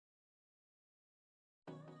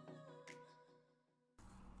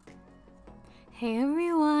Hey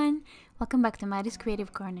everyone! Welcome back to Maddie's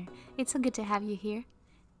Creative Corner. It's so good to have you here.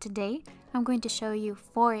 Today, I'm going to show you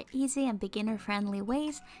 4 easy and beginner-friendly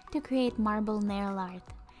ways to create marble nail art.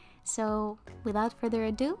 So, without further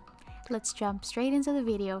ado, let's jump straight into the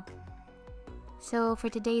video. So for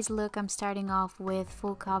today's look, I'm starting off with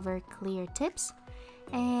full cover clear tips.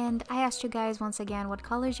 And I asked you guys once again what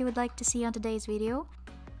colors you would like to see on today's video.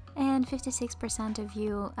 And 56% of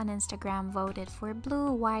you on Instagram voted for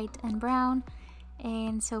blue, white, and brown.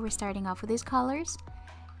 And so we're starting off with these colors.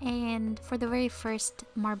 And for the very first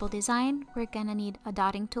marble design, we're gonna need a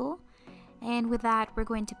dotting tool. And with that, we're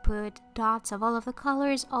going to put dots of all of the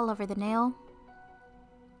colors all over the nail.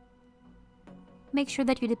 Make sure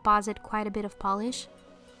that you deposit quite a bit of polish.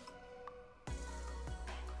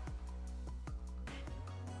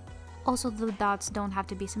 Also, the dots don't have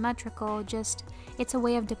to be symmetrical, just it's a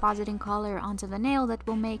way of depositing color onto the nail that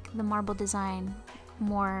will make the marble design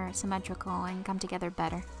more symmetrical and come together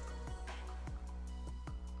better.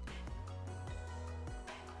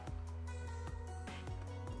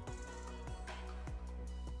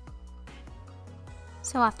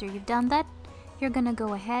 So after you've done that, you're gonna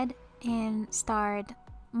go ahead and start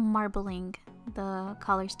marbling the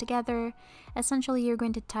colors together. Essentially, you're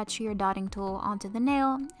going to touch your dotting tool onto the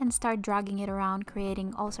nail and start dragging it around,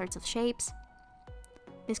 creating all sorts of shapes.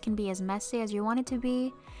 This can be as messy as you want it to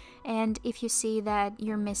be, and if you see that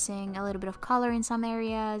you're missing a little bit of color in some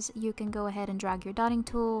areas, you can go ahead and drag your dotting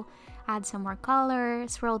tool, add some more color,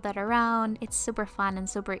 swirl that around. It's super fun and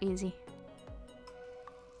super easy.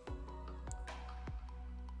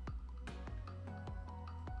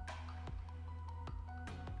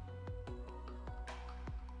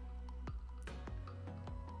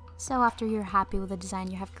 So after you're happy with the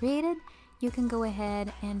design you have created, you can go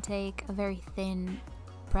ahead and take a very thin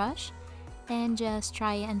brush and just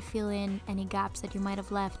try and fill in any gaps that you might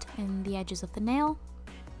have left in the edges of the nail.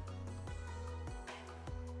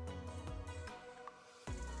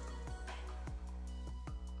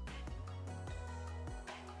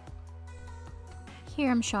 Here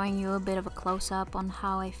I'm showing you a bit of a close-up on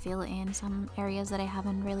how I fill in some areas that I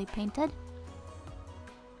haven't really painted.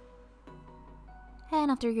 And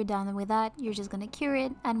after you're done with that, you're just gonna cure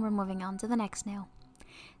it and we're moving on to the next nail.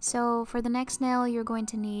 So for the next nail, you're going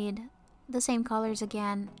to need the same colors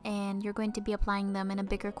again, and you're going to be applying them in a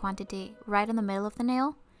bigger quantity right in the middle of the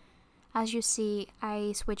nail. As you see,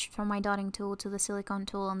 I switched from my dotting tool to the silicone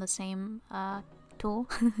tool on the same tool.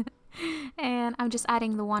 And I'm just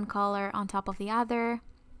adding the one color on top of the other.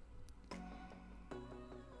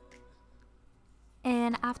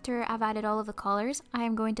 And after I've added all of the colors, I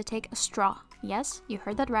am going to take a straw. Yes, you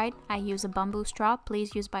heard that right. I use a bamboo straw.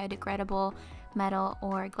 Please use biodegradable metal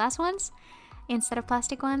or glass ones instead of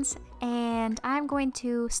plastic ones. And I'm going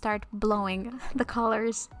to start blowing the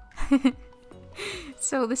colors.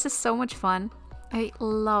 So this is so much fun. I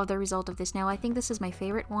love the result of this nail. I think this is my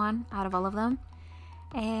favorite one out of all of them.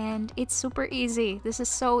 And it's super easy. This is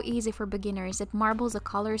so easy for beginners. It marbles the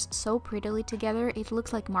colors so prettily together. It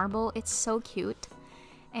looks like marble. It's so cute.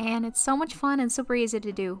 And it's so much fun and super easy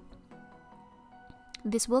to do.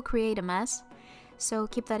 This will create a mess, so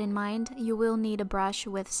keep that in mind. You will need a brush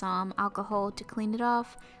with some alcohol to clean it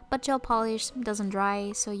off, but gel polish doesn't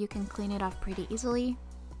dry, so you can clean it off pretty easily.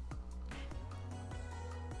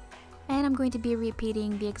 And I'm going to be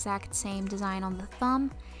repeating the exact same design on the thumb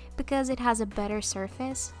because it has a better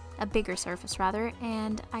surface, a bigger surface rather,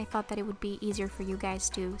 and I thought that it would be easier for you guys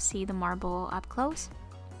to see the marble up close.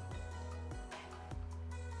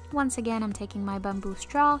 Once again, I'm taking my bamboo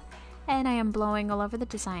straw and I am blowing all over the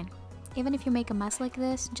design. Even if you make a mess like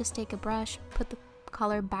this, just take a brush, put the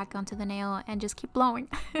color back onto the nail and just keep blowing.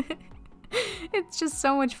 It's just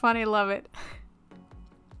so much fun, I love it.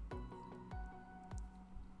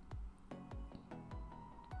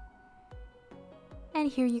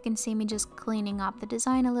 And here you can see me just cleaning up the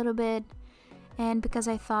design a little bit. And because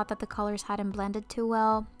I thought that the colors hadn't blended too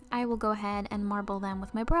well, I will go ahead and marble them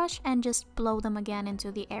with my brush and just blow them again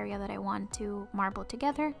into the area that I want to marble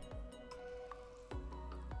together.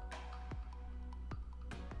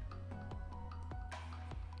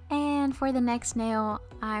 And for the next nail,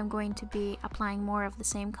 I'm going to be applying more of the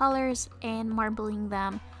same colors and marbling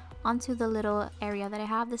them onto the little area that I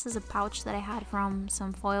have. This is a pouch that I had from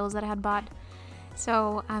some foils that I had bought.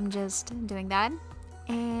 So I'm just doing that.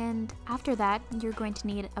 And after that, you're going to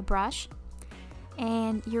need a brush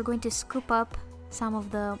and you're going to scoop up some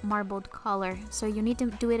of the marbled color. So you need to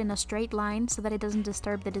do it in a straight line so that it doesn't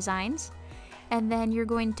disturb the designs. And then you're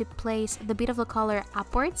going to place the bit of the color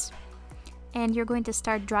upwards and you're going to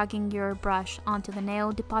start dragging your brush onto the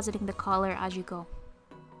nail, depositing the color as you go.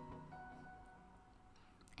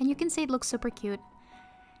 And you can see it looks super cute.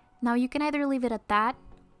 Now you can either leave it at that,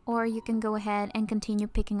 or you can go ahead and continue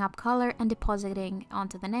picking up color and depositing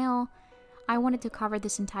onto the nail. I wanted to cover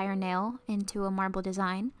this entire nail into a marble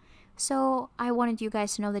design, so I wanted you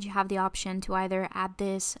guys to know that you have the option to either add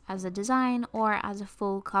this as a design or as a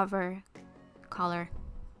full cover color.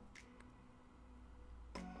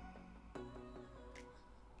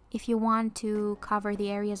 If you want to cover the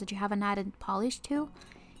areas that you haven't added polish to,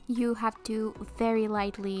 you have to very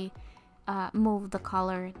lightly move the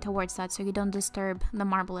color towards that so you don't disturb the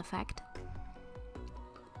marble effect.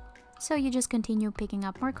 So you just continue picking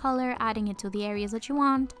up more color, adding it to the areas that you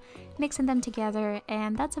want, mixing them together,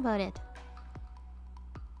 and that's about it.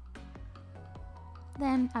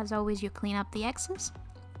 Then, as always, you clean up the excess,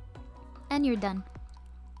 and you're done.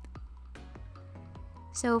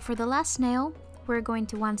 So for the last nail, we're going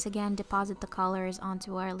to once again deposit the colors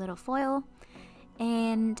onto our little foil,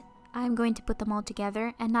 and I'm going to put them all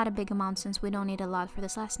together, and not a big amount since we don't need a lot for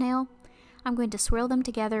this last nail. I'm going to swirl them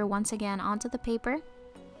together once again onto the paper.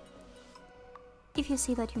 If you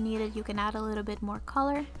see that you need it, you can add a little bit more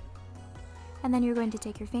color. And then you're going to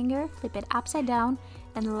take your finger, flip it upside down,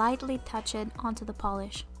 and lightly touch it onto the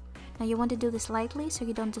polish. Now you want to do this lightly so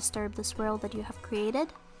you don't disturb the swirl that you have created.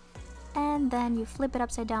 And then you flip it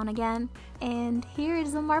upside down again, and here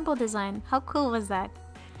is the marble design. How cool was that?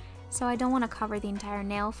 So I don't want to cover the entire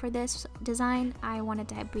nail for this design. I want it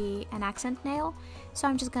to be an accent nail. So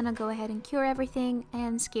I'm just gonna go ahead and cure everything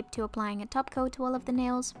and skip to applying a top coat to all of the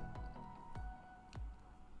nails.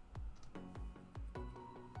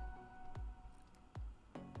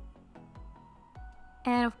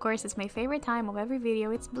 And of course, it's my favorite time of every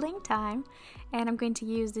video, it's bling time. And I'm going to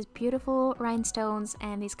use these beautiful rhinestones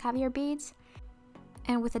and these caviar beads.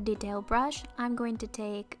 And with a detail brush, I'm going to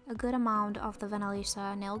take a good amount of the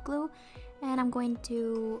Vanillisa nail glue, and I'm going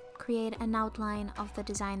to create an outline of the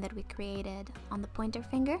design that we created on the pointer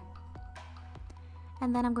finger.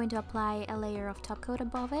 And then I'm going to apply a layer of top coat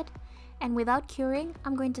above it. And without curing,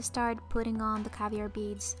 I'm going to start putting on the caviar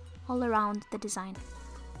beads all around the design.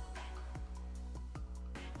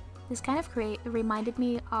 This kind of reminded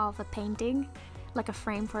me of a painting, like a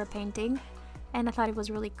frame for a painting, and I thought it was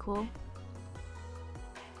really cool.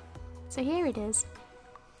 So here it is.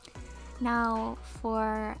 Now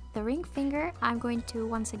for the ring finger, I'm going to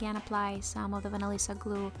once again apply some of the Vanillisa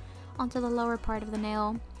glue onto the lower part of the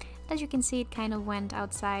nail. As you can see, it kind of went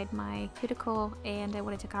outside my cuticle and I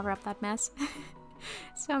wanted to cover up that mess.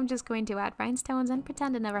 So I'm just going to add rhinestones and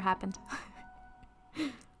pretend it never happened.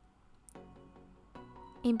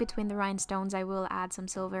 In between the rhinestones, I will add some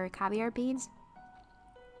silver caviar beads.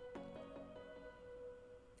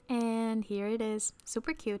 And here it is,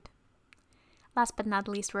 super cute. Last but not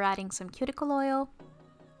least, we're adding some cuticle oil.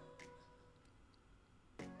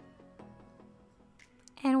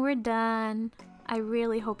 And we're done. I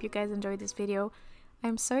really hope you guys enjoyed this video.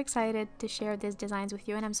 I'm so excited to share these designs with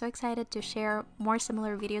you, and I'm so excited to share more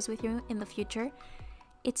similar videos with you in the future.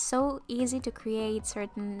 It's so easy to create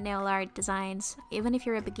certain nail art designs, even if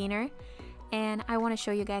you're a beginner. And I want to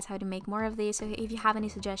show you guys how to make more of these. So if you have any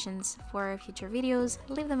suggestions for future videos,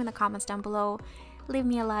 leave them in the comments down below. Leave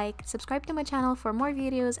me a like, subscribe to my channel for more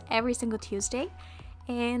videos every single Tuesday.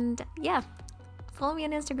 And yeah, follow me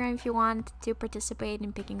on Instagram if you want to participate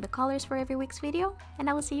in picking the colors for every week's video. And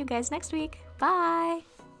I will see you guys next week.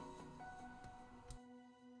 Bye!